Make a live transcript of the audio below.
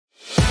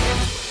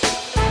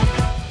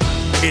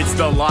It's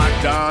the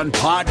Locked On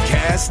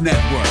Podcast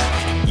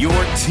Network, your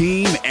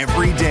team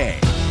every day.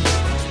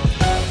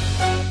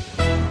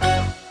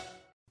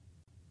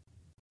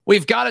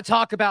 We've got to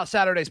talk about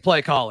Saturday's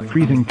play calling.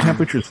 Freezing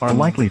temperatures are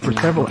likely for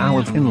several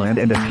hours inland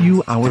and a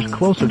few hours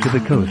closer to the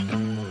coast.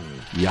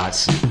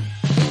 Yahtzee.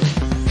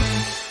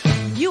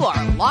 You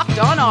are Locked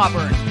On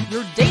Auburn,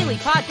 your daily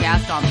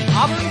podcast on the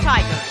Auburn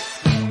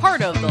Tigers.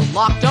 Part of the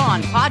Locked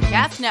On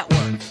Podcast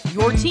Network,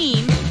 your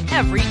team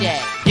every day.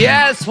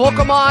 Yes,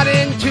 welcome on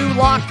into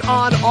Locked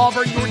On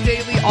Auburn, your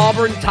daily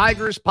Auburn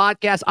Tigers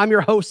podcast. I'm your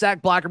host,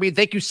 Zach Blackerby.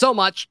 Thank you so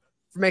much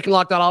for making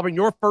Locked On Auburn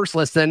your first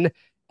listen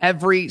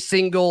every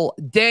single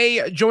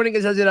day. Joining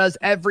us as it does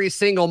every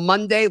single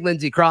Monday,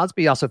 Lindsey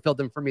Crosby also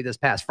filled in for me this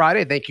past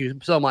Friday. Thank you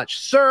so much,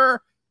 sir.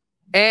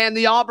 And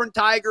the Auburn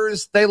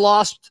Tigers, they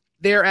lost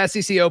their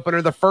SEC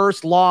opener, the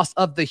first loss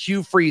of the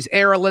Hugh Freeze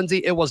era.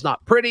 Lindsey, it was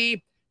not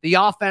pretty. The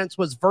offense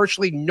was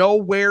virtually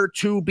nowhere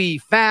to be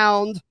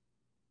found.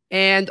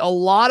 And a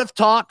lot of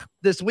talk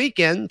this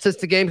weekend, since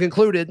the game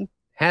concluded,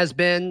 has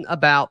been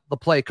about the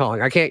play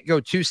calling. I can't go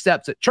two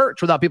steps at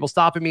church without people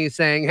stopping me and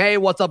saying, hey,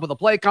 what's up with the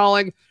play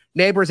calling?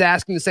 Neighbors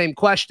asking the same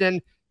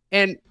question.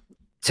 And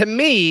to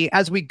me,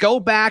 as we go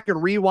back and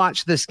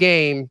rewatch this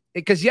game,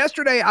 because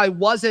yesterday I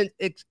wasn't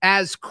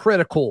as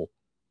critical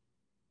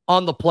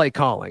on the play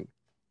calling.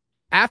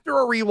 After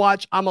a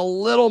rewatch, I'm a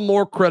little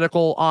more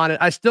critical on it.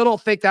 I still don't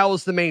think that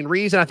was the main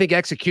reason. I think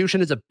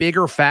execution is a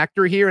bigger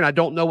factor here, and I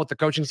don't know what the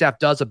coaching staff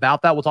does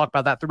about that. We'll talk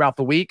about that throughout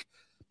the week.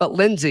 But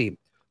Lindsey,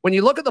 when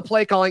you look at the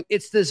play calling,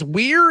 it's this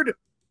weird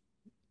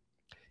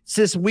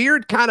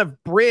kind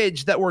of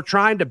bridge that we're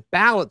trying to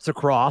balance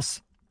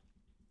across,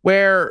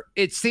 where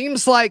it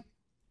seems like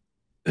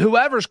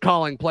whoever's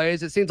calling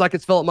plays, it seems like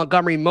it's Philip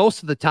Montgomery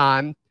most of the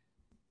time.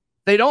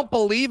 They don't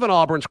believe in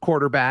Auburn's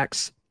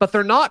quarterbacks, but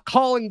they're not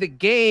calling the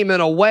game in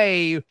a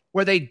way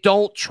where they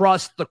don't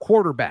trust the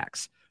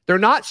quarterbacks. They're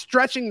not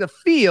stretching the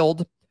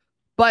field,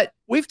 but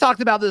we've talked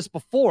about this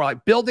before,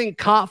 like building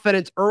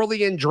confidence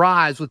early in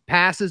drives with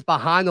passes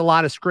behind the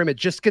line of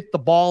scrimmage. Just get the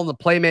ball in the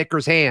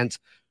playmaker's hands.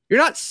 You're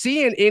not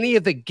seeing any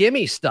of the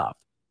gimme stuff.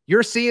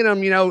 You're seeing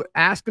them,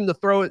 ask them to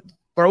throw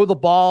the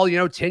ball,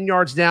 10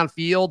 yards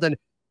downfield. And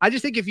I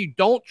just think if you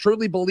don't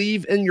truly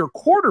believe in your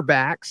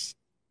quarterbacks,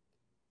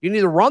 you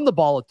need to run the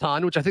ball a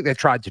ton, which I think they've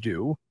tried to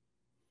do,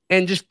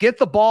 and just get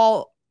the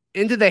ball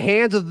into the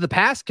hands of the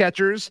pass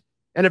catchers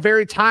in a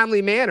very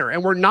timely manner.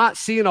 And we're not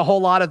seeing a whole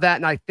lot of that.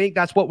 And I think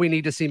that's what we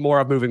need to see more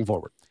of moving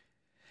forward.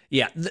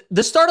 Yeah,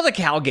 the start of the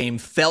Cal game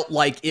felt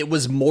like it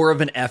was more of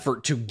an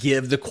effort to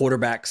give the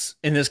quarterbacks,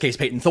 in this case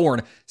Peyton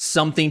Thorne,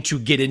 something to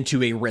get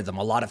into a rhythm.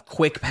 A lot of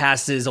quick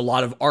passes, a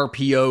lot of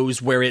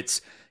RPOs where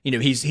it's,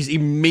 he's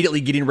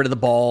immediately getting rid of the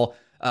ball,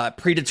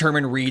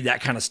 predetermined read,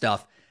 that kind of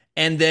stuff.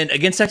 And then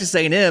against Texas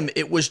A&M,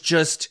 it was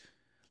just,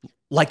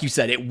 like you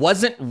said, it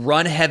wasn't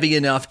run heavy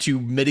enough to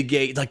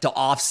mitigate, like to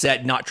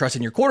offset not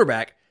trusting your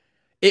quarterback.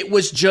 It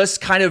was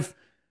just kind of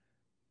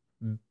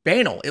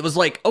banal. It was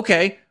like,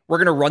 okay, we're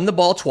going to run the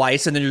ball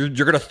twice, and then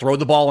you're going to throw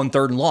the ball on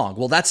 3rd and long.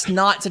 Well, that's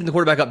not setting the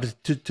quarterback up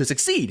to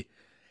succeed.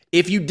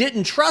 If you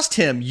didn't trust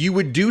him, you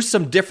would do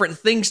some different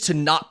things to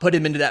not put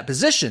him into that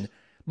position.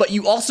 But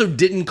you also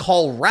didn't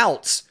call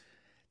routes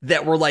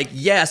that were like,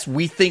 yes,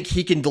 we think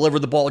he can deliver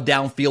the ball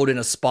downfield in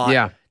a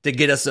spot to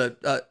get us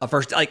a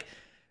first. Like,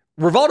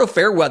 Rivaldo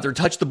Fairweather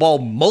touched the ball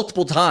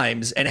multiple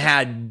times and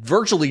had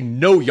virtually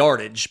no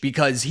yardage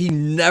because he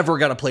never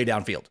got a play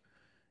downfield.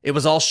 It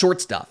was all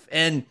short stuff.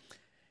 And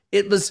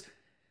it was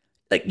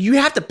like, you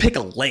have to pick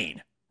a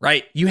lane,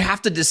 right? You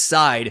have to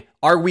decide,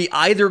 are we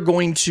either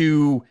going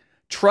to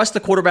trust the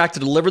quarterback to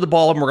deliver the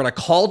ball and we're going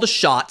to call the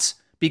shots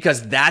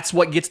because that's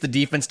what gets the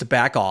defense to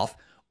back off,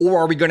 or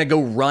are we going to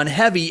go run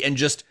heavy and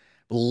just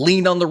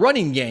lean on the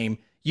running game?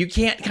 You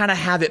can't kind of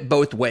have it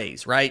both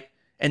ways, right?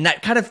 And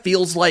that kind of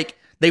feels like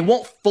they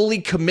won't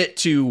fully commit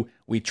to,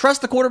 we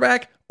trust the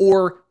quarterback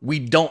or we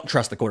don't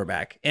trust the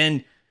quarterback.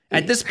 And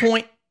at this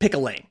point, pick a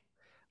lane.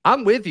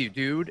 I'm with you,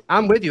 dude.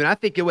 I'm with you. And I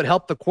think it would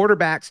help the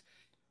quarterbacks.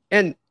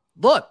 And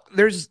look,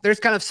 there's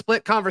kind of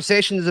split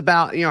conversations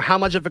about, how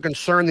much of a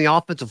concern the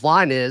offensive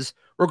line is.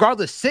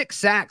 Regardless, 6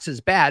 sacks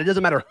is bad. It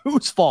doesn't matter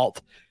whose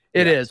fault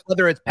it is,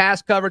 whether it's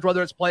pass coverage,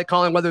 whether it's play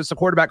calling, whether it's the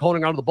quarterback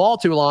holding onto the ball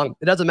too long.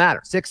 It doesn't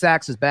matter. 6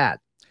 sacks is bad.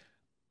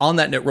 On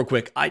that note, real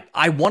quick,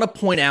 I want to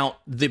point out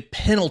the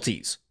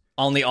penalties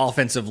on the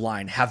offensive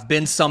line have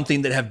been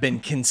something that have been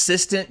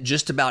consistent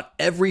just about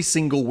every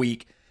single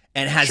week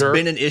and has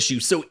been an issue.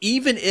 So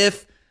even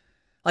if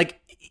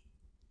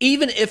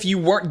you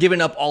weren't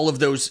giving up all of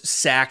those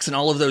sacks and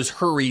all of those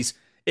hurries,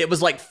 it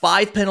was like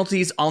 5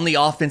 penalties on the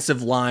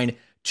offensive line.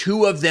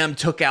 2 of them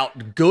took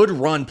out good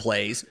run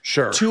plays.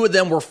 2 of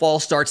them were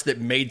false starts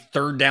that made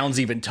 3rd downs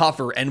even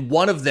tougher, and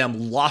 1 of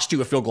them lost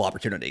you a field goal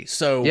opportunity.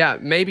 So yeah,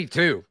 maybe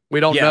 2. We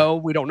don't know.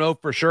 We don't know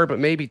for sure, but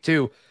maybe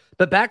 2.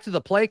 But back to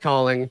the play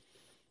calling,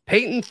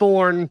 Peyton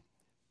Thorne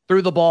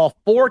threw the ball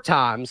 4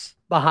 times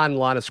behind the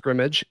line of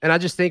scrimmage, and I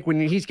just think when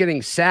he's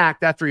getting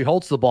sacked after he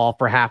holds the ball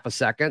for half a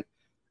second,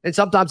 and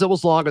sometimes it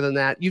was longer than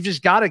that, you've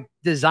just got to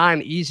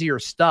design easier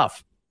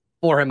stuff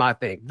for him, I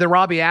think. Then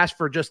Robbie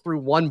Ashford just threw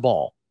one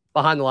ball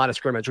behind the line of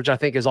scrimmage, which I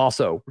think is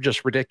also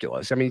just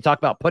ridiculous. I mean, you talk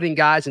about putting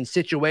guys in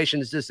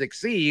situations to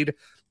succeed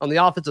on the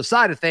offensive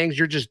side of things.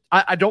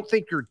 I don't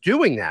think you're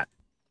doing that.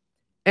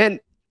 And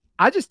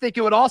I just think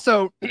it would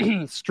also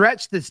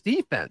stretch this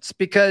defense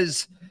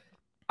because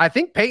I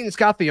think Peyton's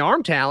got the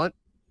arm talent.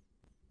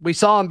 We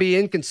saw him be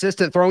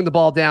inconsistent throwing the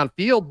ball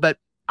downfield, but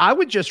I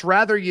would just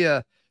rather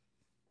you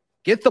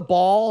get the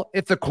ball.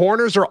 If the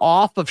corners are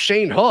off of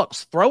Shane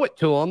Hooks, throw it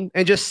to him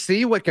and just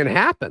see what can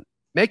happen.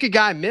 Make a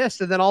guy miss,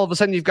 and then all of a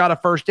sudden you've got a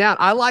first down.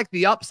 I like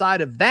the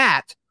upside of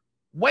that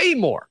way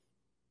more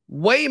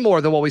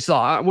than what we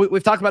saw.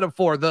 We've talked about it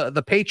before.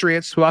 The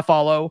Patriots, who I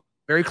follow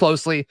very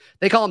closely,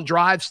 they call them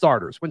drive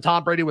starters. When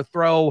Tom Brady would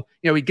throw,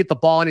 he'd get the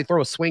ball and he'd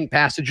throw a swing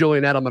pass to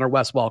Julian Edelman or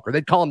Wes Welker.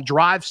 They'd call them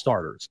drive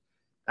starters.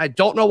 I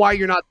don't know why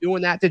you're not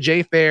doing that to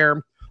Jay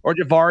Fair or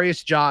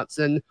Javarius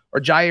Johnson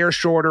or Jair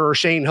Shorter or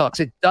Shane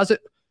Hooks. It doesn't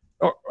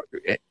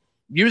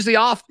use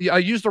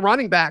the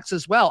running backs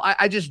as well.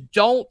 I just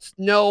don't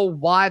know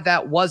why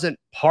that wasn't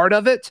part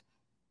of it.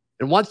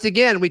 And once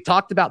again, we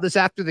talked about this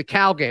after the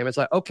Cal game. It's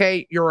like,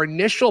 okay, your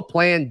initial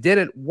plan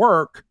didn't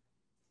work.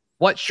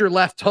 What's your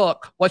left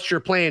hook? What's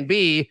your plan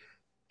B?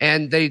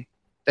 And they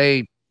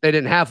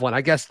didn't have one.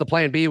 I guess the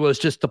plan B was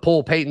just to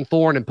pull Peyton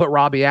Thorne and put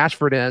Robbie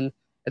Ashford in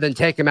and then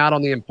take him out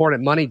on the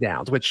important money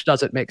downs, which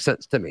doesn't make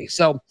sense to me.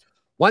 So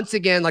once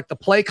again, like the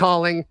play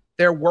calling,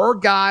 there were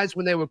guys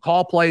when they would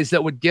call plays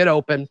that would get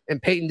open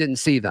and Peyton didn't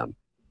see them.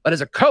 But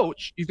as a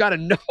coach, you've got to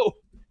know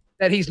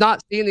that he's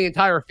not seeing the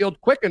entire field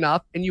quick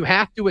enough and you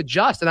have to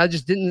adjust. And I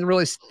just didn't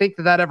really think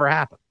that ever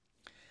happened.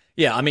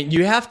 Yeah. I mean,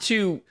 you have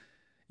to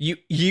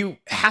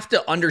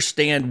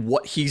understand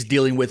what he's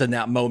dealing with in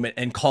that moment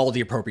and call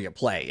the appropriate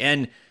play.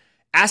 And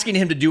asking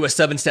him to do a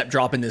 7-step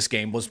drop in this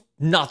game was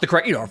not the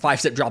correct, or a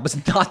 5-step drop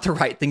was not the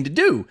right thing to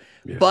do.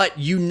 Yeah. But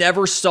you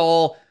never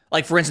saw,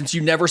 like, for instance,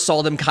 you never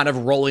saw them kind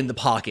of rolling the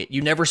pocket.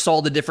 You never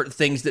saw the different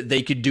things that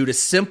they could do to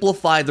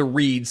simplify the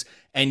reads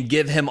and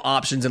give him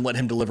options and let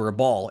him deliver a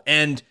ball.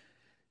 And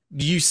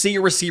you see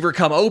a receiver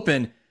come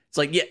open. It's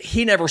like, yeah,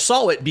 he never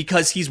saw it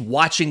because he's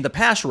watching the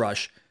pass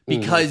rush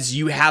because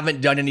you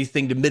haven't done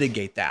anything to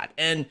mitigate that.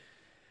 And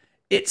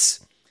it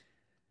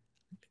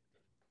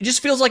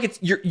just feels like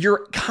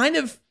you're kind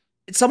of,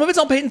 some of it's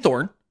on Peyton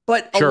Thorne,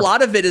 but a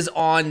lot of it is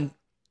on,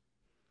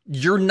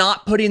 you're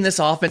not putting this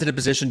offense in a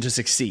position to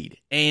succeed.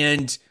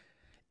 And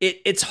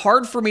it's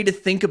hard for me to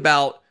think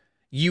about,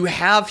 you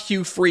have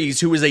Hugh Freeze,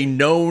 who is a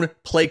known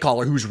play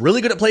caller, who's really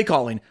good at play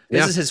calling.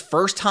 This is his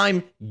first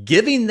time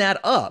giving that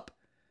up.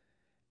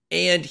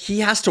 And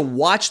he has to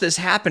watch this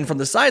happen from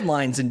the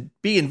sidelines and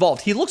be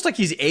involved. He looks like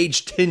he's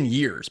aged 10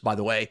 years, by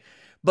the way.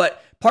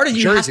 But part of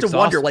you has to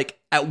wonder, like,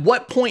 at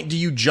what point do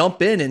you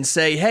jump in and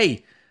say,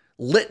 hey,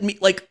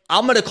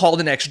 I'm going to call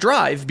the next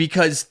drive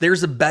because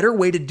there's a better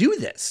way to do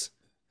this.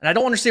 And I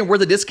don't understand where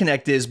the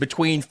disconnect is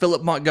between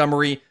Philip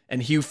Montgomery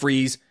and Hugh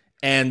Freeze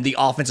and the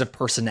offensive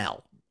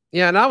personnel.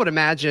 Yeah, and I would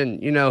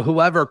imagine,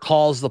 whoever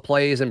calls the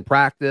plays in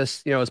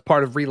practice, as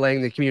part of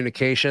relaying the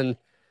communication,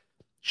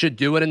 should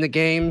do it in the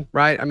game,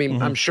 right? I mean,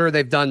 I'm sure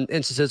they've done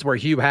instances where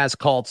Hugh has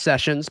called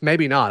sessions.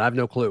 Maybe not. I have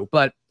no clue.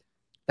 But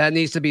that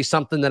needs to be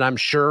something that I'm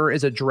sure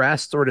is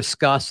addressed or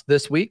discussed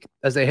this week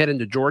as they head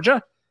into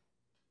Georgia.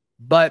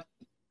 But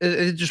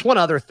just one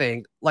other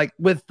thing, like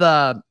with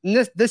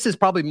this is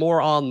probably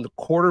more on the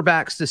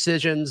quarterback's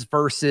decisions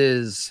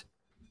versus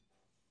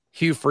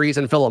Hugh Freeze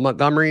and Philip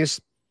Montgomery's.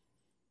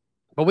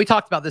 But we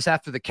talked about this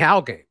after the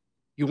Cal game.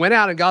 You went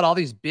out and got all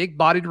these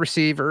big-bodied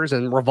receivers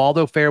and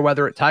Rivaldo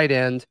Fairweather at tight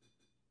end.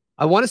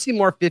 I want to see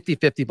more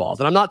 50-50 balls.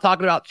 And I'm not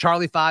talking about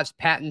Charlie Five's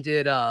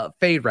patented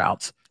fade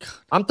routes.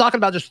 I'm talking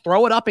about just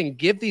throw it up and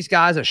give these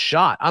guys a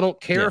shot. I don't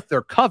care if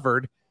they're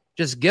covered.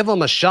 Just give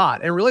them a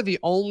shot. And really the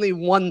only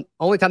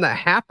time that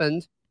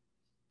happened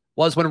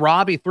was when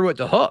Robbie threw it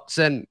to Hooks.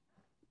 And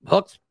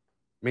Hooks,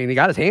 I mean, he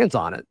got his hands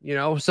on it,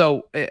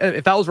 So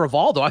if that was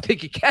Rivaldo, I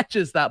think he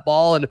catches that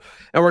ball. And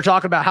we're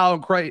talking about how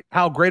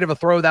great of a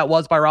throw that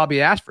was by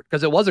Robbie Ashford,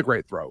 because it was a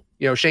great throw.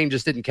 Shane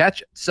just didn't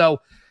catch it.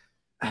 So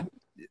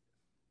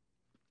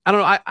I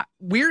don't know.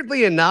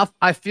 Weirdly enough,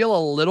 I feel a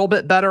little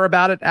bit better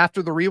about it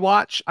after the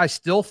rewatch. I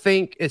still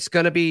think it's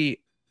going to be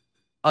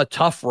a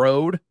tough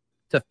road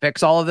to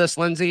fix all of this,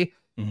 Lindsay.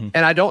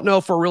 And I don't know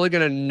if we're really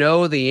going to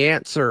know the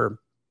answer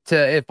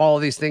to if all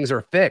of these things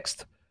are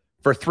fixed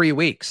for 3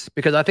 weeks,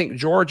 because I think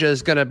Georgia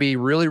is going to be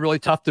really, really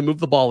tough to move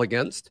the ball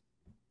against.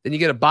 Then you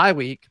get a bye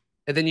week,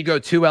 and then you go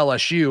to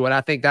LSU, and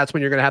I think that's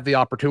when you're going to have the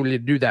opportunity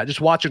to do that.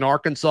 Just watching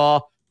Arkansas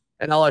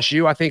and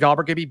LSU, I think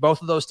Auburn could beat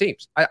both of those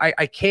teams.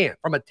 I can't.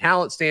 From a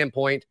talent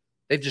standpoint,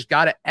 they've just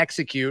got to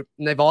execute,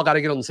 and they've all got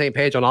to get on the same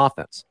page on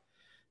offense.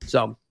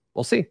 So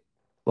we'll see.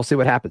 We'll see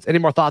what happens. Any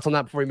more thoughts on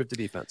that before we move to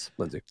defense,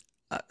 Lindsay?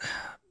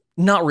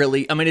 Not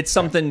really. I mean, it's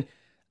something,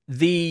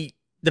 the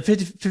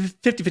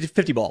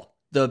 50-50 ball.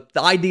 The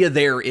idea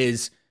there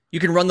is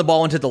you can run the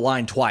ball into the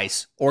line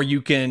twice, or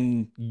you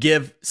can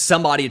give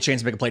somebody a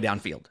chance to make a play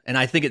downfield. And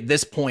I think at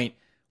this point,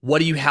 what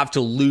do you have to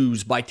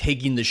lose by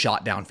taking the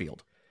shot downfield?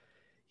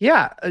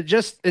 Yeah,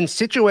 just in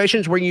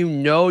situations where you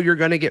know you're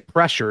going to get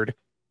pressured,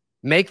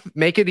 make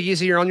it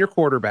easier on your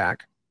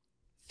quarterback.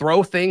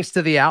 Throw things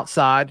to the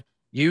outside.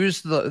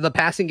 Use the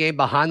passing game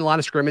behind the line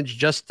of scrimmage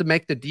just to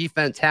make the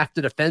defense have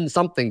to defend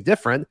something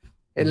different.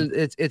 And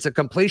it's a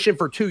completion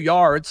for 2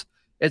 yards.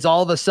 It's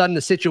all of a sudden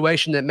a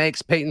situation that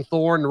makes Peyton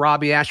Thorne and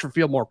Robbie Ashford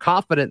feel more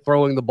confident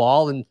throwing the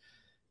ball, and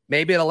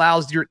maybe it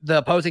allows the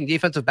opposing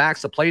defensive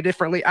backs to play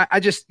differently.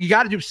 You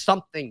got to do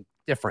something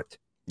different.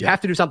 You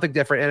have to do something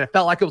different. And it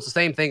felt like it was the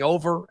same thing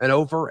over and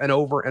over and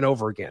over and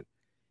over again.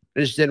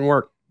 It just didn't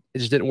work.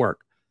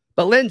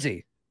 But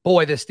Lindsay,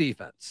 boy, this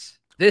defense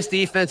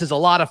is a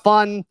lot of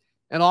fun,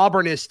 and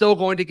Auburn is still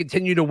going to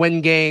continue to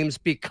win games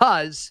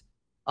because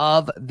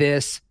of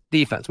this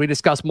defense. We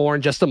discuss more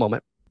in just a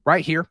moment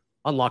right here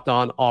on Locked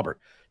On Auburn.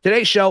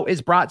 Today's show is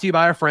brought to you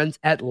by our friends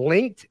at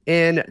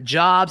LinkedIn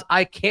Jobs.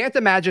 I can't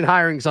imagine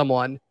hiring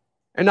someone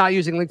and not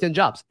using LinkedIn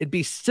Jobs. It'd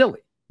be silly.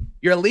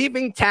 You're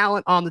leaving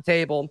talent on the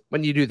table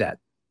when you do that,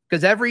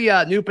 because every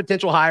new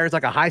potential hire is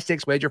like a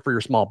high-stakes wager for your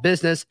small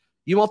business.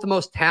 You want the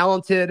most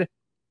talented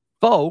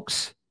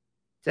folks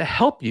to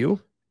help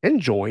you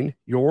and join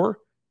your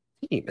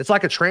team. It's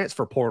like a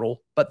transfer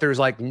portal, but there's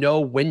like no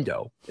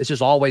window. It's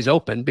just always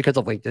open because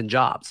of LinkedIn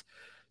Jobs.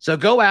 So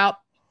go out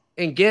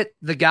and get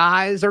the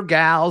guys or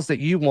gals that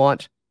you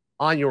want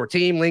on your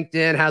team.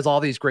 LinkedIn has all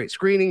these great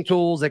screening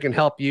tools that can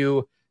help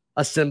you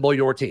assemble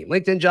your team.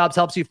 LinkedIn Jobs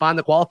helps you find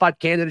the qualified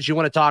candidates you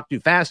want to talk to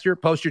faster.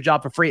 Post your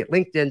job for free at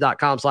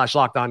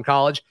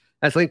linkedin.com/lockedoncollege.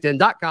 That's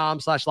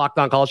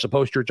linkedin.com/lockedoncollege to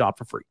post your job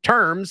for free.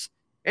 Terms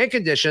and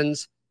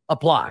conditions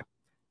apply.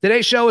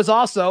 Today's show is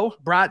also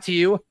brought to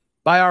you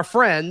by our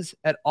friends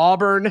at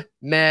Auburn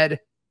Med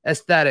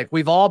Aesthetic.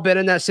 We've all been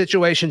in that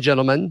situation,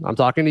 gentlemen. I'm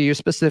talking to you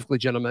specifically,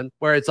 gentlemen,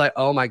 where it's like,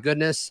 oh my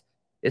goodness,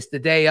 it's the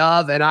day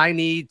of, and I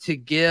need to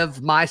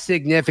give my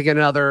significant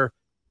other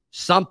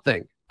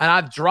something. And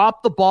I've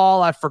dropped the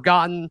ball. I've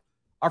forgotten.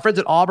 Our friends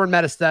at Auburn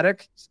Med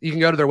Aesthetic, you can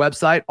go to their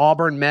website,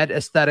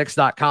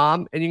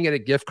 auburnmedaesthetics.com, and you can get a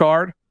gift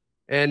card,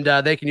 and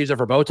they can use it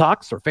for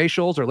Botox or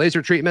facials or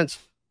laser treatments.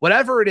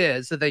 Whatever it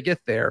is that they get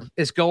there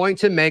is going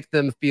to make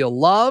them feel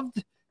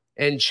loved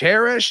and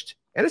cherished,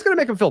 and it's going to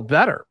make them feel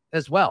better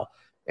as well.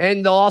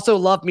 And they'll also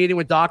love meeting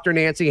with Dr.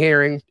 Nancy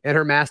Herring and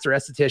her master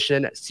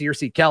esthetician,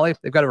 Circe Kelly.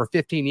 They've got over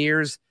 15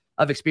 years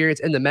of experience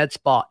in the med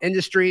spa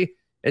industry,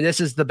 and this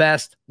is the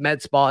best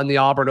med spa in the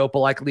Auburn,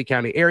 Opelika, Lee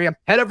County area.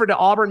 Head over to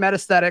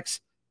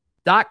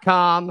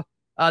auburnmedaesthetics.com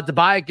to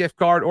buy a gift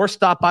card, or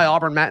stop by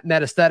Auburn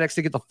Med Aesthetics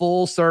to get the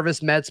full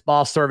service med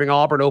spa serving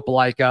Auburn,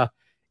 Opelika,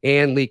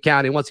 and Lee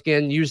County. Once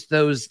again, use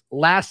those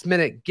last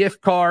minute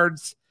gift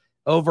cards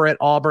over at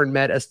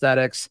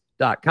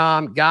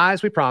auburnmedaesthetics.com.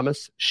 Guys, we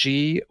promise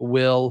she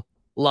will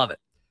love it.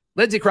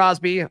 Lindsey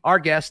Crosby, our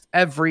guest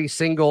every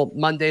single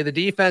Monday. The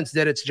defense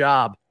did its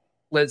job,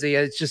 Lindsey.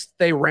 It's just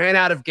they ran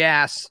out of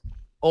gas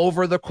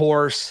over the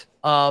course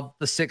of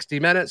the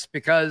 60 minutes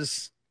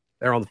because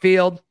they're on the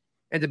field.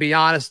 And to be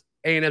honest,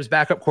 A&M's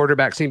backup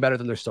quarterback seemed better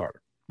than their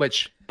starter,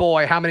 which,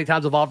 boy, how many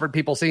times have Auburn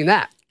people seen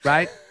that,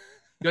 right?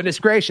 Goodness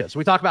gracious.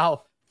 We talk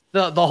about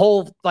how the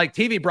whole like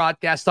TV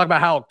broadcast talk about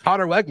how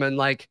Connor Wegman,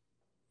 like,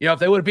 you know, if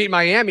they would have beat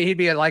Miami, he'd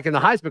be like in the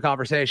Heisman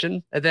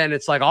conversation. And then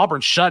it's like Auburn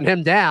shutting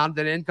him down.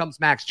 Then in comes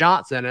Max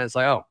Johnson. And it's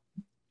like, oh,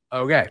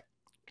 okay.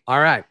 All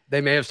right.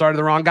 They may have started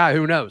the wrong guy.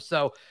 Who knows?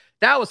 So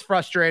that was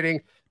frustrating.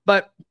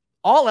 But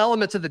all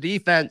elements of the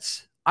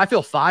defense, I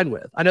feel fine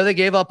with. I know they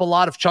gave up a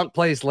lot of chunk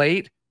plays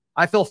late.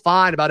 I feel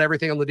fine about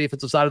everything on the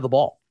defensive side of the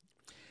ball.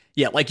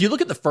 Yeah, like you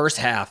look at the first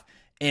half,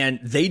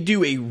 and they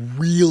do a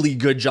really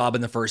good job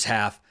in the first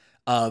half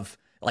of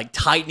like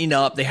tightening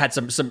up. They had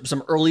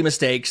some early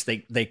mistakes.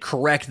 They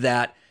correct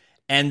that.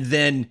 And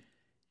then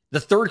the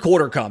third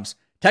quarter comes.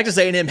 Texas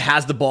A&M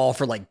has the ball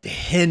for like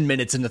 10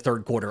 minutes in the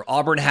third quarter.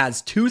 Auburn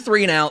has 2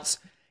 3-and-outs,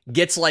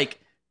 gets like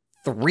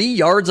 3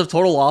 yards of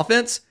total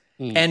offense.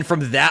 And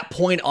from that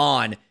point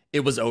on, it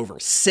was over.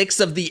 6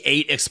 of the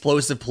 8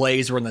 explosive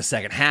plays were in the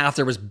second half.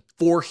 There was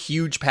 4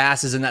 huge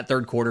passes in that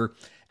third quarter.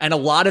 And a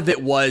lot of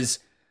it was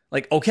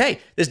like, okay,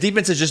 this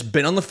defense has just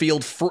been on the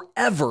field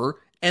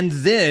forever. And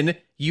then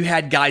you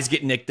had guys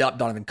get nicked up.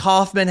 Donovan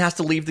Kaufman has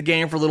to leave the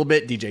game for a little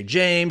bit. DJ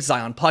James,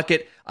 Zion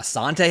Puckett,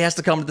 Asante has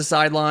to come to the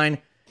sideline.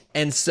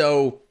 And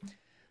so,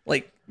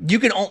 like,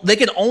 they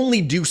can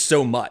only do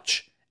so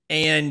much.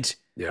 And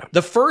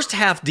the first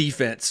half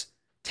defense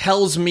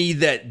tells me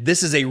that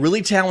this is a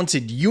really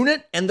talented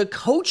unit, and the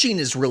coaching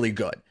is really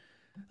good.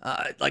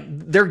 Like,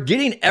 they're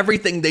getting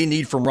everything they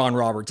need from Ron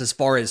Roberts as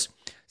far as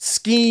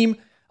scheme,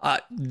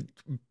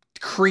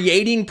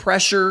 creating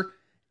pressure,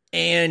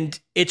 and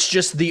it's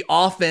just the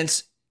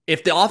offense.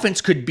 If the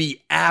offense could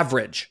be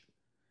average,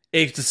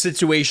 it's a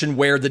situation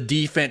where the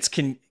defense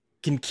can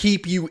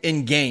keep you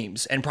in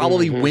games and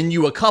probably win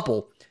you a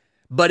couple,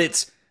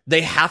 but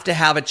they have to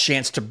have a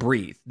chance to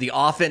breathe. The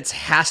offense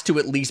has to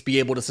at least be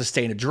able to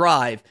sustain a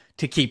drive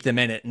to keep them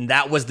in it. And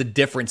that was the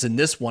difference in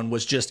this one,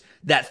 was just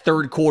that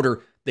third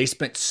quarter, they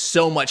spent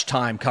so much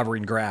time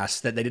covering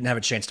grass that they didn't have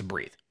a chance to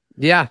breathe.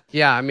 Yeah.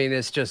 I mean,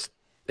 it's just,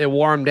 it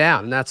wore them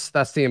down. And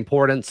that's the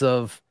importance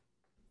of,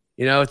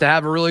 To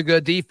have a really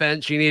good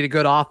defense, you need a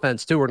good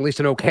offense too, or at least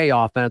an okay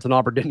offense. And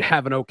Auburn didn't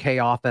have an okay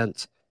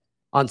offense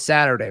on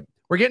Saturday.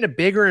 We're getting a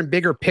bigger and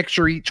bigger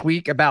picture each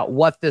week about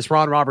what this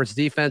Ron Roberts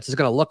defense is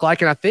going to look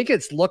like. And I think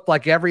it's looked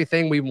like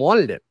everything we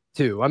wanted it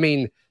to. I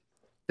mean,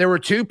 there were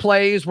 2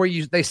 plays where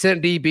they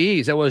sent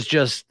DBs. It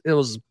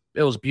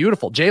was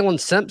beautiful. Jalen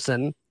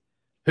Simpson,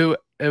 who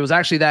it was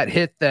actually that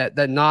hit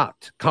that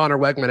knocked Connor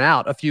Wegman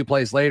out a few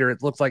plays later.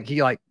 It looks like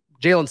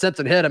Jalen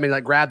Simpson hit him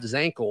and grabbed his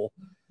ankle.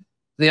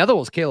 The other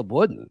was Caleb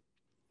Wooden.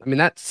 I mean,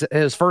 that's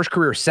his first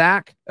career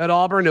sack at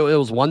Auburn. It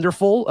was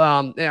wonderful.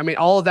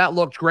 All of that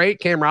looked great.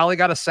 Cam Riley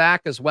got a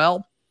sack as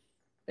well.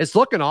 It's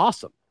looking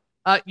awesome.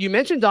 You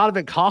mentioned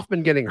Donovan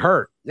Kaufman getting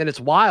hurt, and it's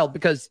wild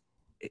because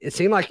it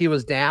seemed like he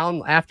was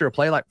down after a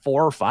play like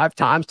 4 or 5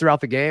 times throughout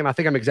the game. I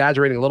think I'm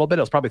exaggerating a little bit.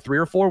 It was probably 3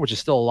 or 4, which is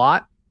still a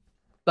lot.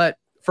 But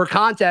for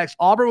context,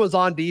 Auburn was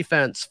on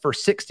defense for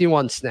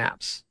 61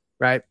 snaps,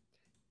 right?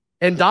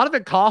 And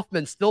Donovan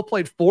Kaufman still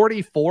played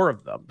 44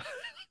 of them.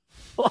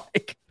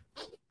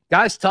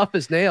 Guy's tough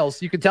as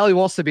nails. You can tell he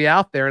wants to be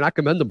out there, and I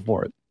commend him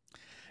for it.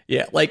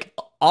 Yeah,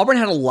 Auburn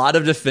had a lot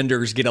of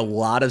defenders get a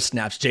lot of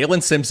snaps.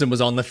 Jalen Simpson was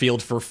on the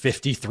field for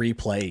 53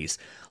 plays.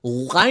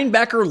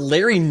 Linebacker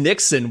Larry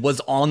Nixon was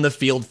on the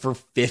field for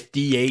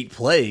 58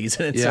 plays.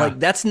 And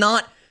it's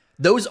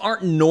those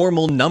aren't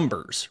normal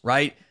numbers,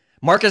 right?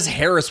 Marcus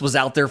Harris was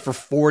out there for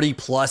 40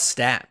 plus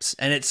snaps.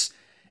 And it's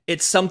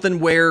something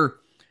where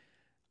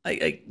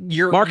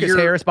Marcus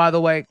Harris, by the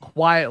way,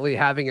 quietly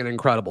having an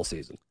incredible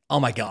season. Oh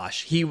my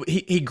gosh.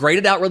 He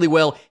graded out really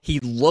well. He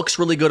looks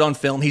really good on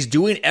film. He's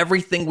doing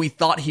everything we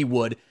thought he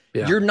would.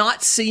 Yeah. You're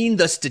not seeing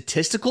the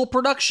statistical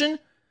production,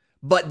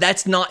 but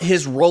that's not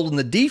his role in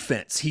the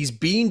defense. He's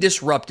being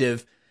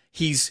disruptive.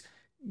 He's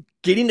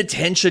getting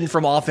attention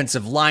from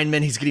offensive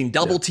linemen. He's getting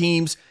double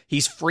teams.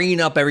 He's freeing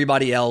up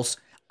everybody else.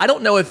 I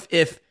don't know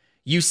if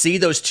you see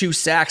those 2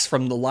 sacks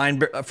from a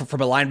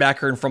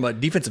linebacker and from a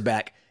defensive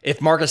back,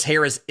 if Marcus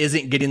Harris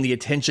isn't getting the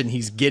attention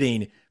he's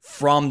getting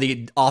from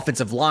the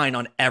offensive line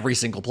on every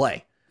single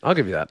play. I'll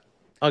give you that.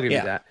 You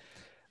that.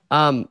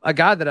 A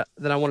guy that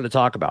I wanted to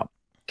talk about,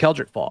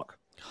 Keldrick Falk.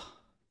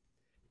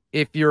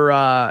 If you're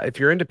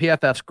into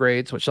PFF's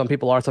grades, which some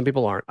people are, some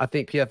people aren't, I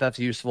think PFF's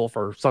useful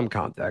for some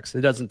context.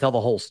 It doesn't tell the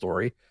whole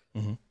story.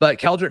 Mm-hmm. But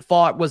Keldrick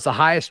Falk was the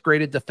highest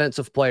graded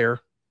defensive player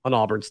on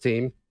Auburn's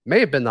team. May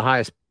have been the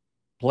highest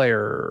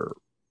player.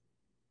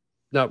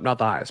 No, not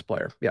the highest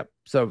player. Yep.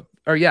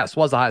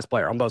 Was the highest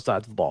player on both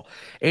sides of the ball.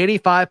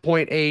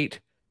 85.8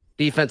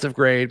 defensive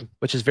grade,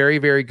 which is very,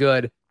 very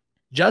good.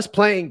 Just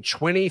playing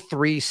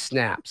 23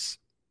 snaps.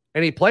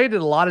 And he played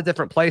at a lot of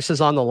different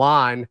places on the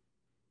line.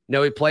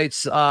 He played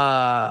 6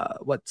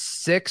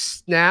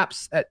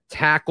 snaps at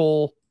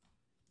tackle,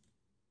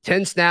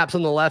 10 snaps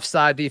on the left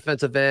side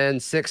defensive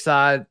end, 6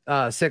 on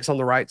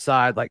the right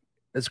side.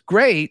 It's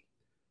great,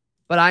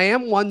 but I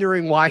am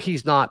wondering why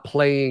he's not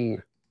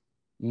playing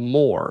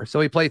more. So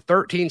he played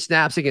 13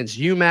 snaps against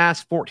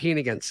UMass, 14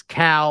 against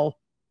Cal,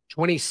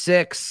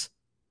 26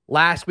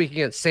 last week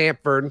against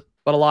Samford,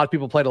 but a lot of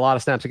people played a lot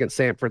of snaps against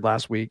Samford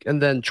last week,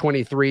 and then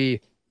 23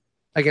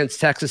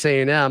 against Texas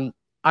A&M.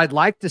 I'd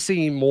like to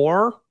see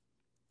more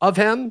of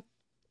him.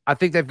 I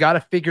think they've got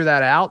to figure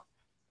that out.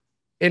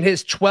 In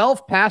his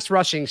 12 pass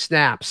rushing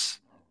snaps,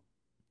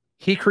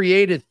 he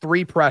created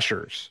 3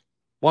 pressures.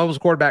 One was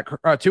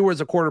two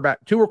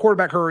were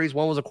quarterback hurries,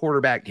 one was a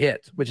quarterback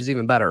hit, which is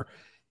even better.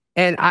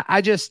 And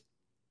I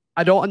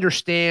don't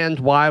understand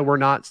why we're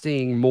not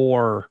seeing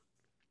more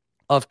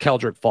of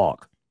Keldrick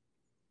Falk.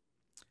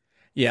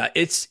 Yeah,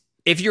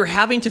 if you're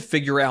having to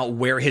figure out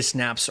where his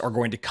snaps are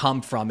going to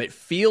come from, it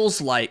feels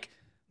like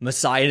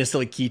Messiah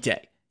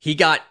Nasilikite. He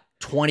got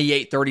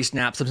 28, 30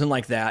 snaps, something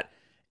like that.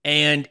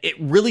 And it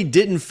really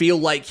didn't feel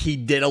like he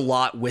did a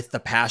lot with the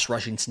pass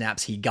rushing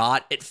snaps he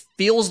got. It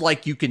feels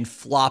like you can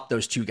flop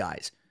those 2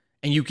 guys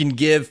and you can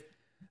give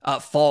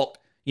Falk,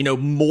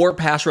 more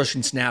pass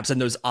rushing snaps in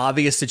those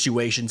obvious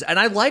situations. And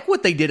I like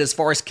what they did as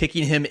far as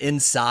kicking him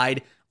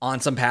inside on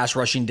some pass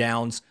rushing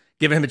downs,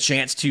 giving him a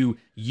chance to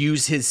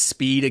use his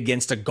speed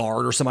against a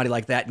guard or somebody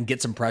like that and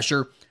get some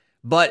pressure.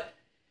 But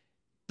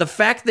the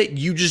fact that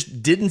you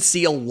just didn't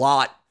see a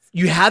lot,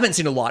 you haven't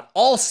seen a lot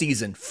all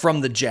season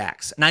from the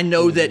Jacks. And I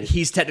know that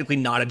he's technically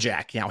not a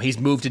Jack. He's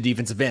moved to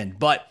defensive end.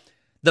 But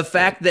the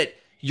fact that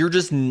you're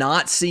just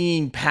not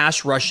seeing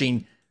pass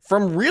rushing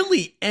from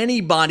really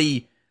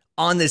anybody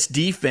on this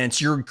defense,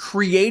 you're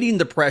creating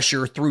the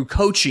pressure through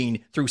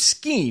coaching, through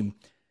scheme.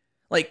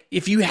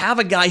 If you have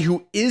a guy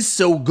who is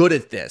so good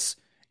at this,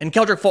 and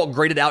Keldrick Falk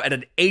graded out at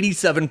an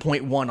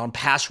 87.1 on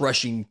pass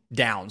rushing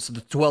downs,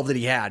 the 12 that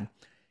he had,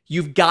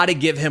 you've got to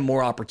give him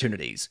more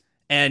opportunities.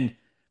 And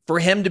for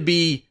him to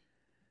be,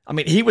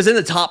 he was in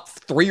the top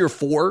 3 or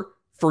 4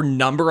 for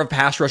number of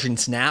pass rushing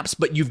snaps,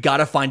 but you've got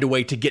to find a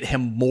way to get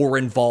him more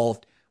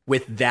involved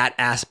with that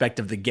aspect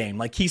of the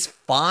game. He's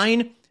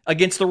fine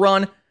against the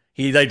run.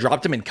 They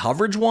dropped him in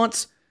coverage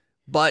once,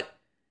 but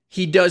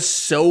he does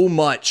so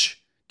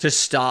much to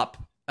stop,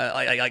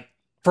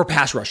 for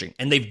pass rushing,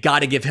 and they've got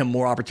to give him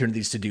more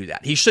opportunities to do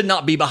that. He should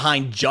not be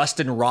behind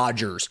Justin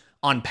Rogers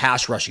on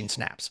pass rushing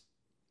snaps.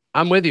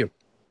 I'm with you.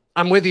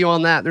 I'm with you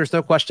on that. There's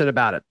no question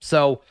about it.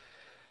 So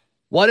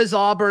what does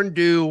Auburn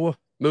do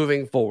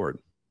moving forward?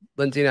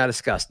 Lindsay and I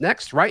discussed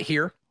next right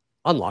here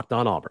on Locked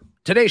On Auburn.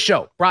 Today's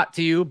show brought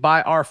to you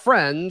by our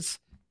friends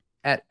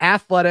at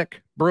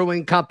Athletic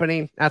Brewing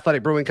Company.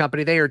 Athletic Brewing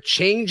Company. They are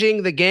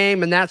changing the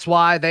game, and that's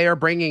why they are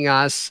bringing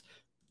us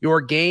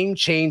your game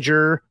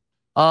changer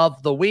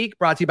of the week,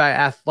 brought to you by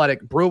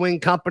Athletic Brewing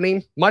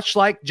Company. Much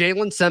like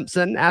Jalen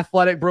Simpson,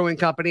 Athletic Brewing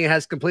Company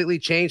has completely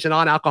changed the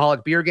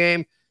non-alcoholic beer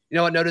game. You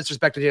know what? No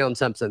disrespect to Jalen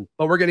Simpson,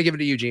 but we're going to give it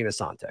to Eugene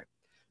Asante.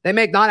 They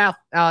make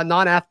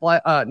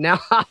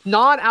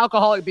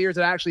non-alcoholic beers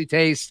that actually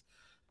taste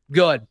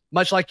good,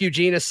 much like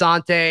Eugene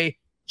Asante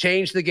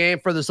changed the game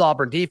for this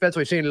Auburn defense.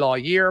 We've seen it all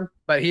year,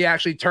 but he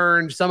actually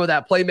turned some of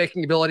that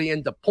playmaking ability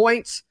into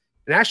points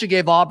and actually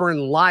gave Auburn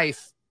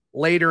life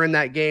later in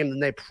that game than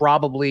they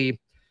probably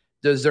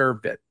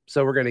deserved it.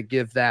 So we're going to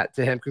give that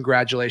to him.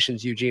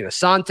 Congratulations, Eugene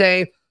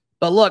Asante.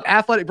 But look,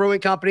 Athletic Brewing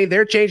Company,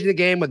 they're changing the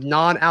game with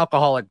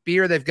non-alcoholic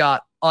beer. They've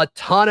got a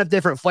ton of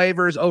different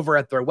flavors over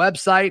at their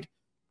website.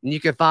 And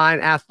you can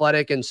find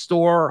Athletic in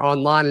store,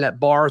 online, and at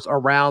bars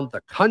around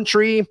the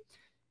country.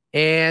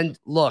 And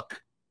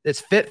look,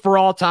 it's fit for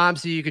all time,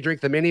 so you can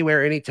drink them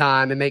anywhere,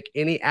 anytime, and make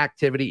any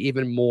activity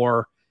even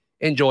more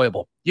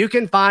enjoyable. You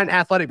can find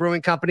Athletic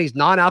Brewing Company's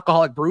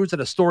non-alcoholic brews at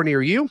a store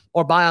near you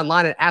or buy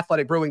online at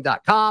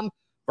athleticbrewing.com.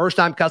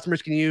 First-time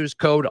customers can use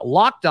code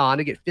LOCKEDON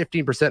to get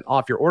 15%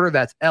 off your order.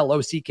 That's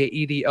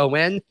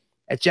LOCKEDON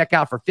at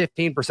checkout for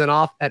 15%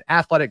 off at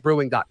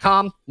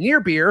athleticbrewing.com. Near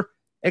beer,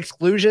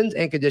 exclusions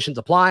and conditions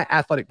apply.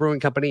 Athletic Brewing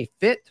Company,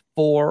 fit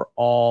for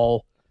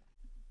all.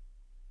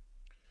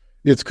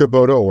 It's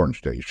Kubota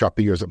Orange Day. Shop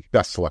the year's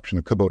best selection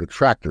of Kubota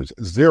tractors,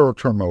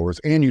 zero-turn mowers,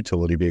 and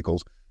utility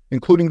vehicles,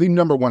 including the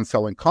number one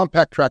selling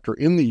compact tractor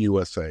in the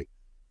USA.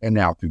 And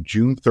now through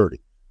June 30,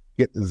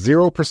 get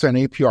 0%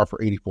 APR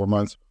for 84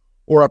 months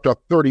or up to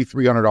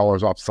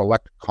 $3,300 off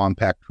select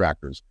compact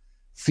tractors.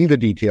 See the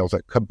details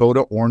at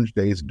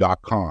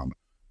KubotaOrangeDays.com.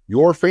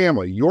 Your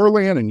family, your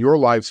land, and your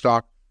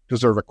livestock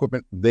deserve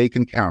equipment they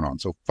can count on.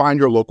 So find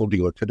your local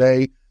dealer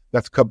today.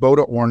 That's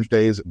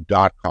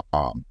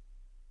KubotaOrangeDays.com.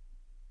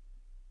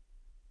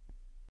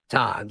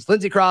 Times.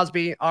 Lindsey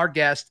Crosby, our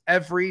guest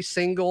every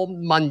single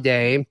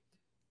Monday.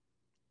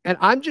 And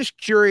I'm just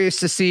curious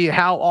to see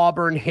how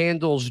Auburn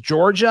handles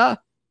Georgia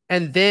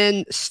and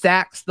then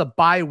stacks the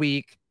bye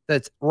week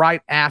that's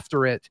right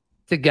after it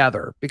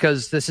together,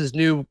 because this is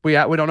new. We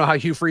don't know how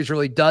Hugh Freeze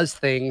really does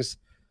things.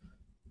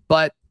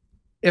 But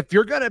if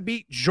you're going to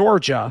beat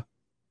Georgia,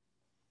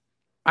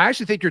 I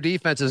actually think your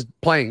defense is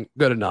playing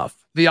good enough.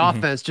 The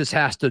offense just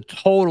has to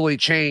totally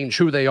change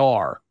who they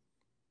are.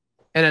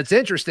 And it's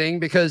interesting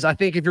because I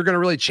think if you're going to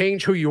really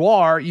change who you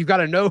are, you've got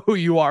to know who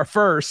you are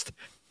first.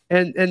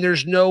 And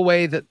there's no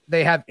way that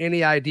they have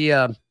any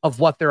idea of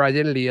what their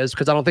identity is,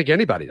 because I don't think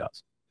anybody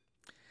does.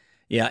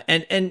 Yeah,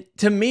 and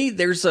to me,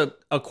 there's a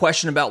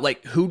question about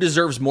like who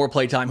deserves more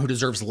playtime, who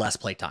deserves less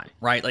playtime,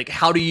 right? Like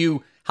how do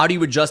you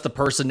adjust the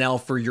personnel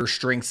for your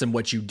strengths and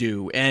what you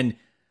do? And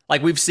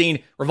like we've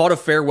seen, Rivaldo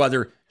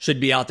Fairweather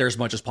should be out there as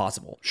much as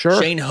possible. Sure.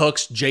 Shane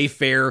Hooks, Jay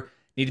Fair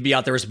need to be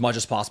out there as much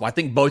as possible. I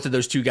think both of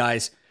those two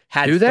guys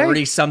had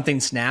 30-something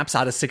snaps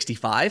out of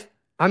 65.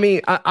 I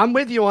mean, I'm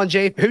with you on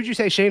Jay. Who'd you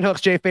say? Shane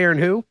Hooks, Jay Fair, and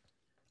who?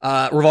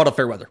 Rivaldo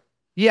Fairweather.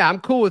 Yeah, I'm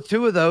cool with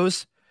two of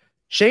those.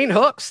 Shane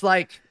Hooks,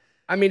 like,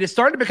 I mean, it's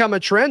starting to become a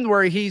trend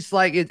where he's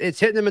like, it's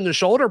hitting him in the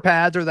shoulder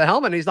pads or the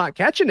helmet, and he's not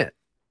catching it.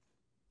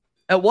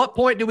 At what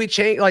point do we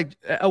change? Like,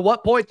 at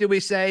what point do we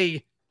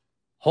say,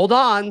 hold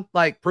on,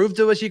 like, prove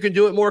to us you can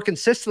do it more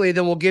consistently,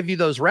 then we'll give you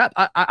those reps?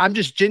 I'm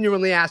just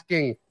genuinely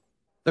asking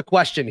the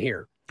question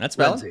here. That's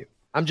valid. Lindsay.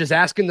 I'm just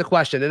asking the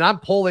question, and I'm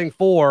pulling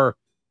for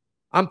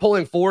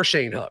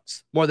Shane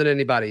Hooks more than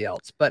anybody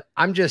else. But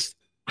I'm just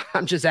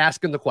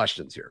asking the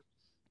questions here.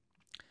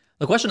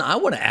 The question I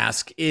want to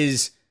ask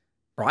is,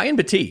 Brian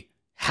Battie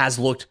has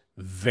looked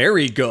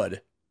very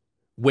good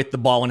with the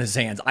ball in his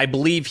hands. I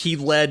believe he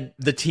led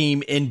the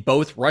team in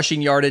both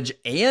rushing yardage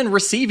and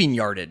receiving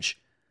yardage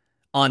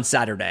on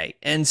Saturday.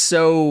 And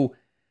so,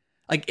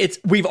 like,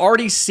 we've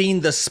already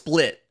seen the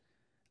split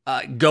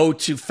go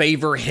to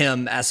favor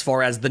him as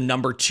far as the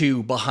number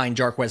 2 behind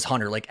Jarquez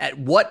Hunter. Like, at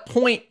what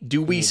point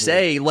do we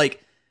say, like,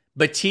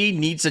 Battie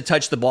needs to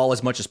touch the ball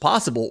as much as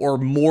possible or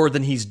more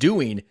than he's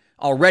doing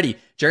already?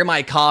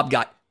 Jeremiah Cobb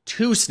got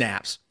 2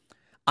 snaps.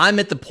 I'm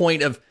at the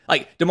point of,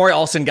 like, Damari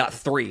Alston got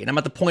 3. And I'm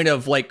at the point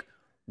of, like,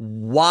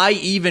 why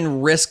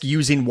even risk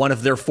using one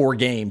of their 4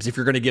 games if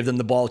you're going to give them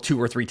the ball 2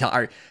 or 3 times,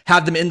 or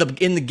have them in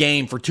the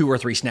game for 2 or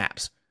 3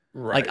 snaps?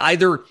 Right. Like,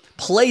 either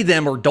play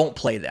them or don't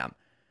play them.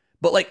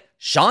 But, like,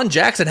 Sean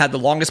Jackson had the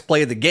longest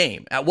play of the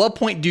game. At what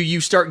point do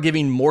you start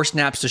giving more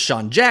snaps to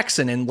Sean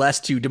Jackson and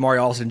less to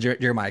Damari Alston and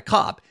Jeremiah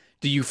Cobb?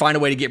 Do you find a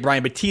way to get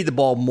Brian Battie the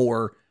ball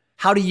more?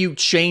 How do you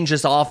change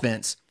this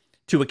offense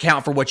to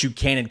account for what you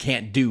can and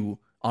can't do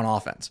on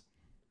offense?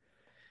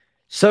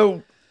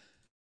 So,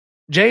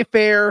 Jay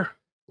Fair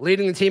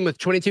leading the team with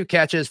 22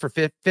 catches for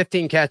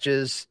 15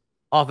 catches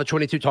off of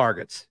 22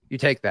 targets. You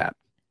take that.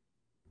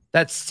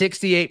 That's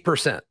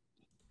 68%.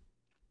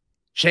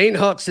 Shane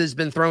Hooks has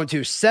been thrown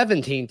to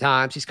 17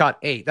 times. He's caught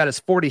 8. That is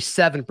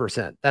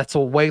 47%. That's a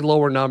way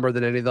lower number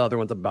than any of the other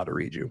ones I'm about to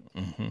read you.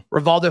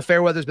 Rivaldo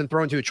Fairweather's been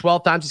thrown to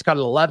 12 times. He's caught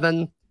it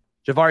 11.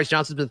 Javarius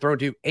Johnson's been thrown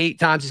to 8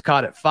 times. He's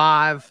caught it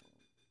 5.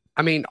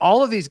 I mean,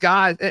 all of these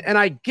guys, and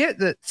I get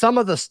that some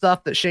of the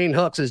stuff that Shane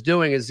Hooks is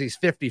doing is these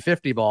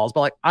 50-50 balls,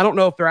 but like, I don't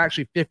know if they're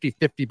actually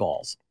 50-50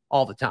 balls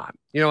all the time.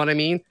 You know what I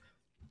mean?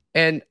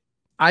 And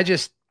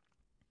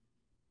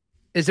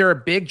is there a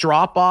big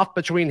drop off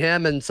between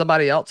him and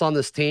somebody else on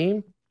this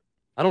team?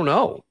 I don't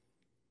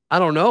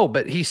know,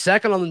 but he's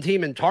second on the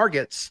team in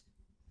targets.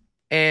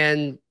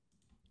 And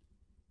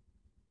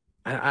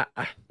I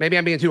maybe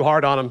I'm being too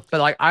hard on him,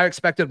 but like I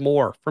expected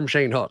more from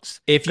Shane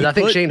Hooks. I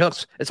think Shane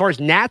Hooks, as far as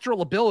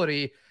natural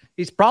ability,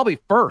 he's probably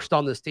first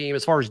on this team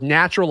as far as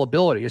natural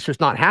ability. It's just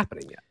not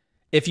happening yet.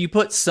 If you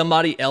put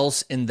somebody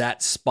else in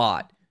that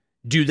spot,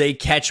 do they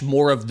catch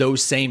more of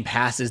those same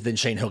passes than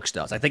Shane Hooks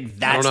does? I think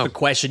that's the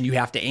question you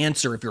have to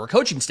answer if you're a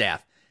coaching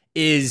staff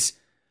is,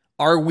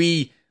 are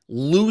we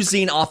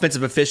losing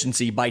offensive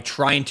efficiency by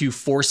trying to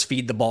force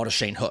feed the ball to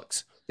Shane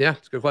Hooks? Yeah,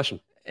 it's a good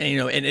question.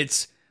 And, and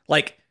it's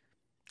like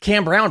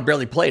Cam Brown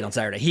barely played on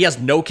Saturday. He has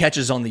no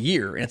catches on the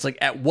year. And it's like,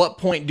 at what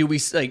point do we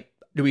say,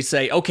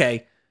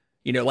 okay,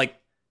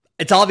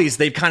 it's obvious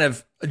they've kind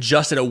of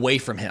adjusted away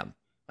from him.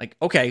 Like,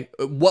 okay,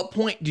 at what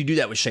point do you do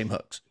that with Shane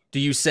Hooks? Do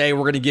you say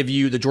we're going to give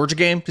you the Georgia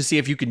game to see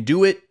if you can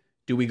do it?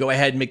 Do we go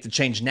ahead and make the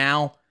change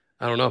now?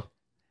 I don't know.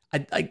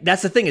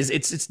 That's the thing is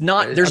it's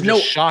not, there's no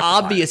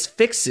obvious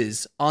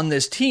fixes on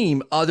this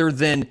team other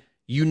than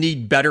you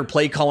need better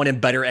play calling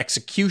and better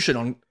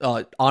execution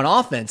on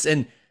offense.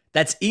 And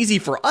that's easy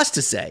for us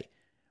to say,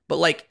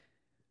 but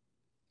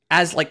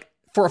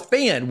for a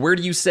fan, where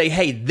do you say,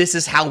 hey, this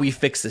is how we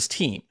fix this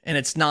team? And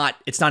it's not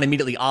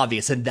immediately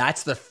obvious. And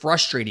that's the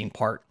frustrating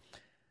part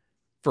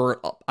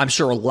for, I'm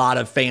sure, a lot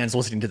of fans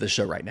listening to this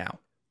show right now.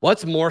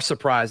 What's more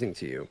surprising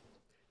to you?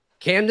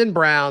 Camden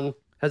Brown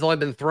has only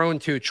been thrown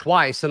to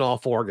twice in all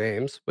 4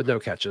 games with no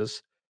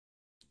catches,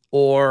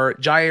 or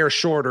Jair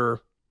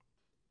Shorter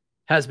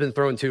has been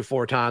thrown to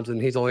 4 times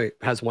and he's only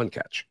has 1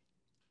 catch.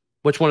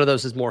 Which one of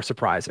those is more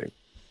surprising?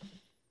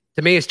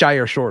 To me, it's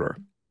Jair Shorter.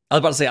 I was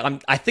about to say,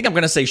 I think I'm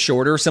going to say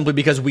Shorter simply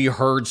because we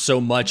heard so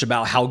much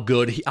about how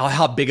good,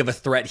 how big of a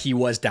threat he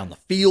was down the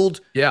field.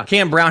 Yeah.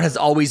 Cam Brown has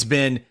always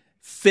been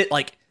fit,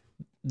 like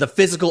the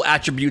physical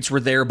attributes were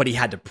there, but he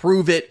had to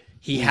prove it.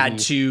 He had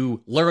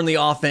to learn the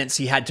offense.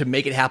 He had to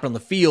make it happen on the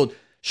field.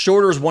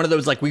 Shorter is one of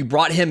those, like, we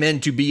brought him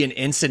in to be an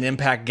instant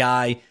impact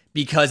guy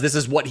because this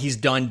is what he's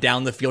done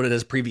down the field at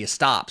his previous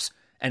stops.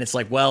 And it's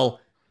like,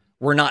 well,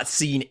 we're not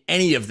seeing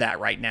any of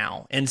that right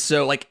now. And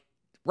so, like,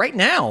 right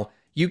now,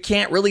 you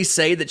can't really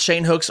say that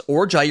Shane Hooks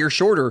or Jair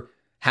Shorter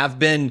have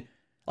been,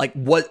 like,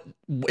 what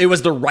it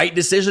was the right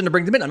decision to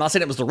bring them in. I'm not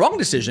saying it was the wrong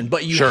decision,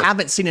 but you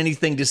haven't seen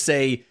anything to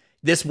say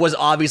this was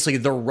obviously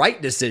the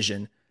right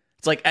decision.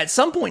 It's like at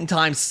some point in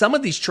time, some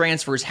of these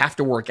transfers have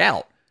to work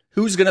out.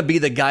 Who's going to be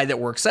the guy that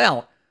works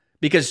out?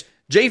 Because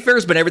Jay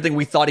Fair's been everything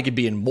we thought he could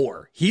be and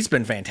more. He's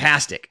been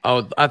fantastic.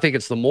 Oh, I think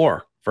it's the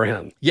more for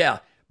him. Yeah.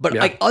 But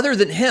like other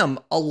than him,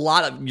 a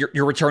lot of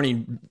your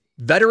returning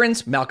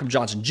veterans, Malcolm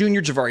Johnson Jr.,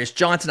 Javarius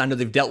Johnson, I know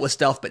they've dealt with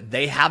stuff, but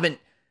they haven't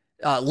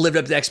lived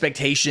up to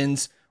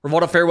expectations.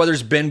 Rivaldo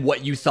Fairweather's been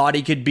what you thought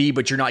he could be,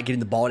 but you're not getting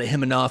the ball to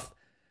him enough.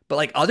 But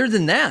like other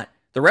than that,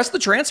 the rest of the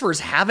transfers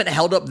haven't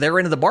held up their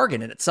end of the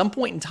bargain. And at some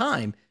point in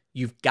time,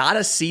 you've got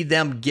to see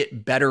them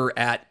get better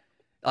at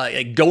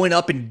going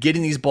up and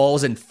getting these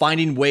balls and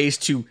finding ways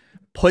to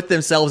put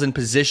themselves in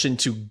position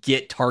to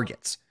get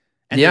targets.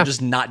 And they're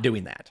just not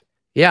doing that.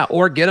 Yeah,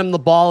 or get them the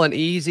ball in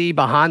easy,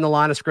 behind the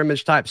line of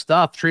scrimmage type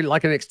stuff. Treat it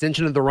like an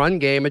extension of the run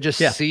game and just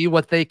see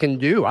what they can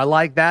do. I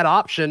like that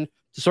option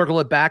to circle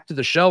it back to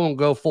the show and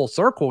go full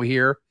circle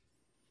here.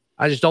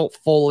 I just don't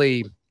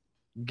fully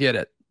get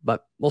it,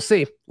 but we'll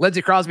see.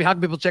 Lindsey Crosby, how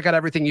can people check out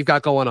everything you've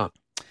got going on?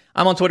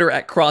 I'm on Twitter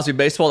at Crosby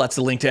Baseball. That's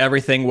the link to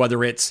everything,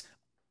 whether it's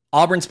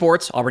Auburn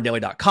Sports,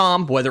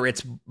 auburndaily.com, whether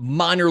it's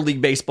minor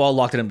league baseball,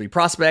 Locked On MLB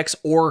Prospects,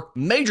 or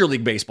Major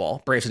League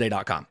Baseball,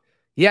 bravestoday.com.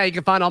 Yeah, you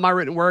can find all my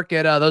written work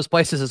at those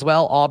places as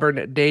well,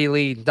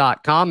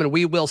 auburndaily.com, and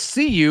we will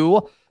see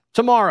you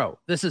tomorrow.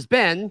 This has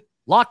been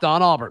Locked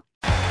On Auburn.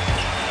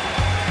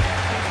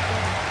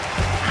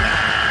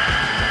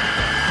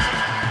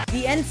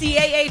 The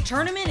NCAA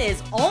tournament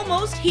is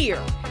almost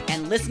here,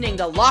 and listening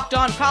to Locked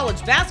On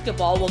College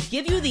Basketball will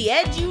give you the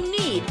edge you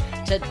need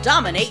to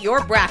dominate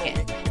your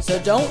bracket.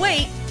 So don't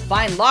wait.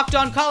 Find Locked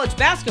On College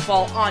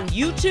Basketball on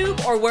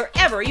YouTube or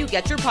wherever you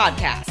get your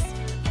podcasts.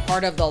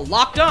 Part of the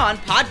Locked On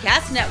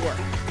Podcast Network.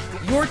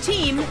 Your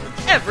team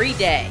every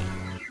day.